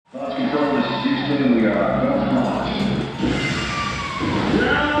Houston, we are up launch.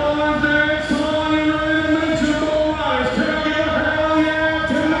 Cowboys Dancehall, you ready to meet your boys? Tell you hell yeah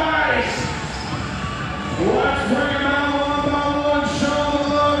tonight. Let's bring them out one by one, show the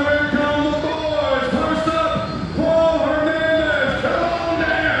love. Here come the boys. First up, Paul Hernandez, come on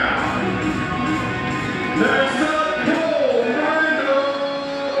down. Next up, Cole Randall,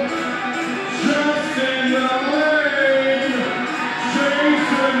 Justin the Lane,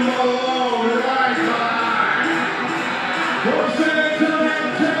 Jason Malone, right by. From San Antonio,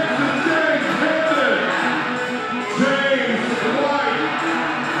 Texas, James Hammond, James White,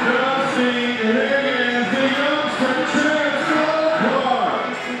 Dusty Higgins, the youngster Chance Goldhart,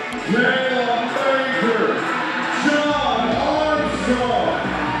 Caleb Baker, John Armstrong,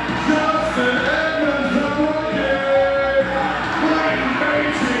 Justin Edmonds, the rookie, Clayton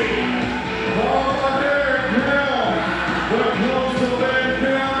Beachy, Paul Derek Helms, the coastal band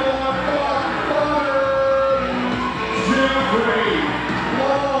Campbell, Buck Butter, Jeffrey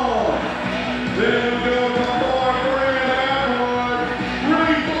Long, then we go to Mark Grant Atwood,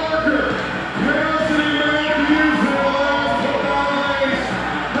 Reed Barker, Cassidy Matthews, and last but not least,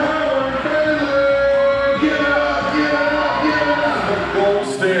 Howard Bailey. Give it up, give it up, give it up. The gold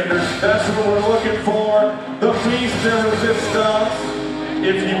standard, that's what we're looking for. The feast and resistance,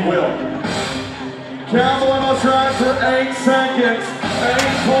 if you will. Cowboy must ride for 8 seconds.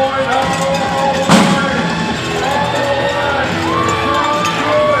 8.0.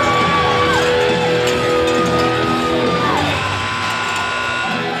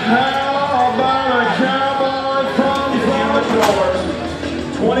 How about a cowboy from the doors?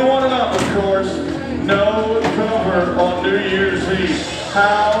 21 and up, of course. No cover on New Year's Eve.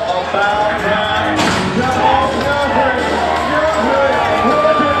 How about that? Come on, Calvary. Look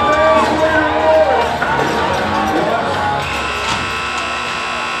at this,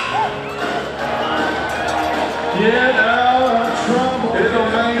 get out of trouble. It'll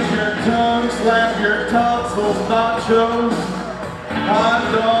make your tongue slap your tonsils, nachos, hot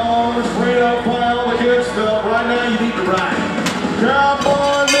dogs, Frito pie, all the good stuff. Right now, you need to ride.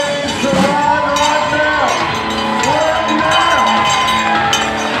 Cowboy needs to ride right now. Right now.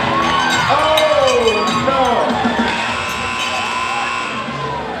 Oh, no.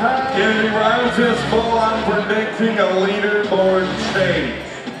 If he rides this bull, I'm predicting a leaderboard change.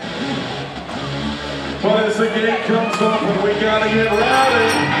 But as the gate comes open, we gotta get rowdy. We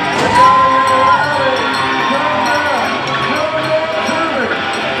gotta get rowdy. Come on, come on to me.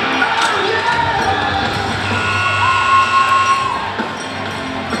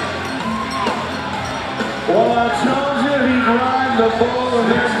 Well, I told you he'd ride the bull, and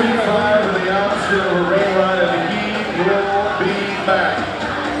there's B5 with the option of a ring ride, and he will be back.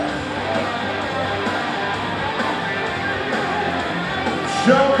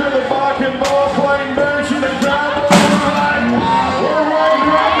 Joker, the Bakken ball playing bench in the Cowboy ride. We're riding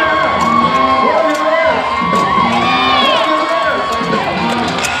right now. Look at this. Look at this.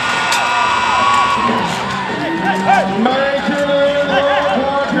 Making it look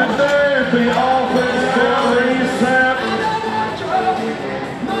like a day at the office still reset.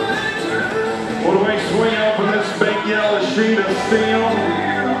 What do we swing up with this big yellow sheet of steel?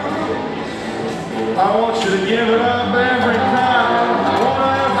 I want you to give it up every time. One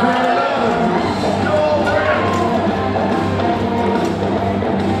after another. No way.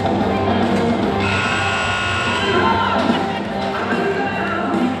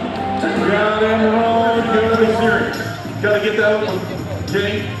 Got him wrong, good series. Got to get that open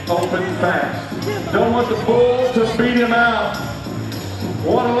gate open fast. Don't want the bull to beat him out.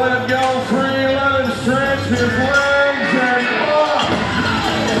 Want to let him go free, let him stretch his legs and up.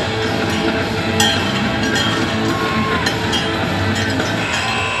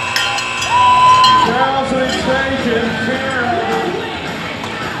 Taken care of.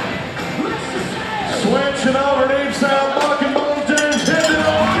 Switching over deep south, Bucking both James hit it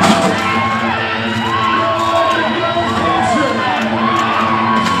on.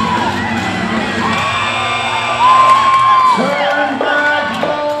 Turn back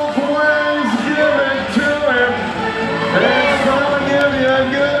both ways, give it to him. It's gonna give you a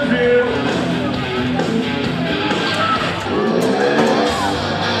good view.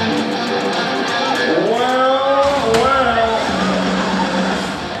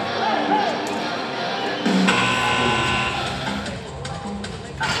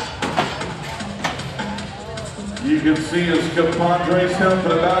 You can see his compadres come for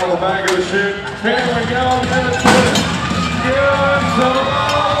the battle of the back of the chute. Here we go, minute two.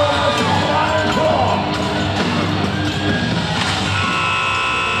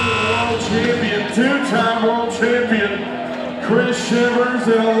 Good world champion, two-time world champion, Chris shivers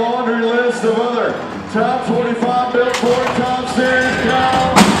and a laundry list of other top 25 Billboard top series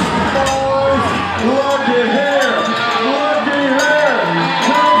Cowboys. Looky here, looky here.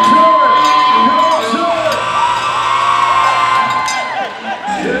 Come to it, come to it.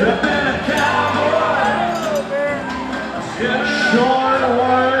 Should have been a cowboy. Short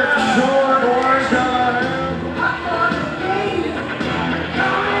work time.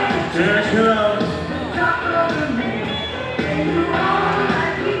 Here it comes.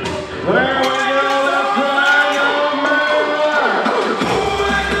 There we go, that's right, young man.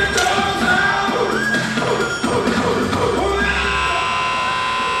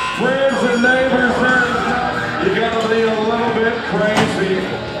 Friends and neighbors, you gotta be a little bit crazy.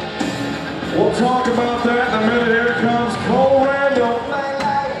 We'll talk about that in a minute. Here comes Cole Randall.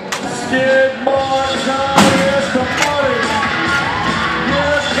 Skid mark time, yes, the money.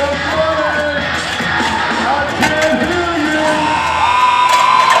 Yes, the money. I can't hear you.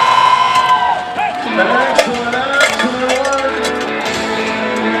 Excellent, excellent work.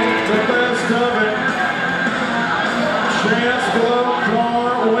 The best of it. Chance, glove,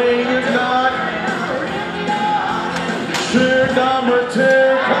 car, wing, and knot. Shoe number 2,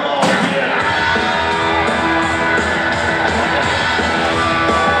 come on, get it.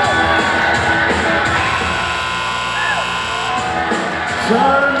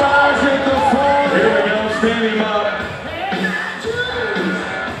 Turn back at the phone. Here we go, stand him up.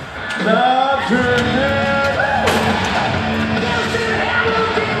 Nod your head.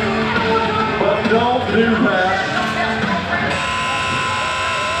 But don't do that.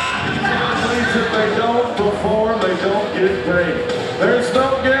 Please, if they don't perform, they don't get paid. There's no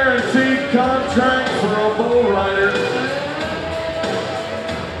guaranteed contract for a bull rider.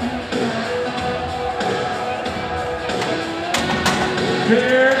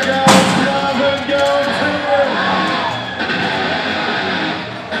 Here goes nothing goes in.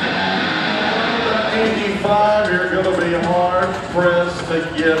 85, you're going to be hard pressed to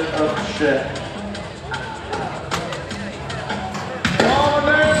get a check. Oh,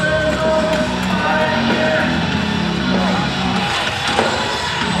 there's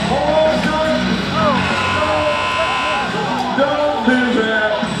don't do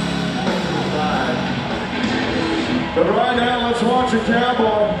that. But right now, let's watch a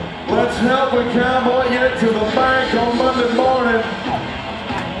cowboy. Let's help a cowboy get to the bank on Monday morning.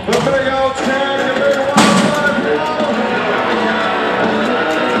 The big old town, the big one.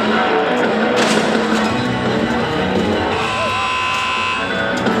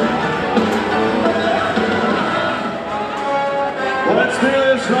 Let's do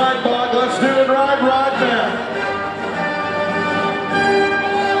this right, Buck. Let's do it right now.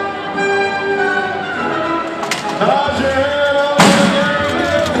 Nod your head over the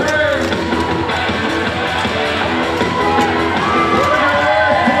game. Look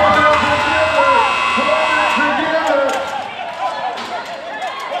at this, put it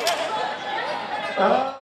together.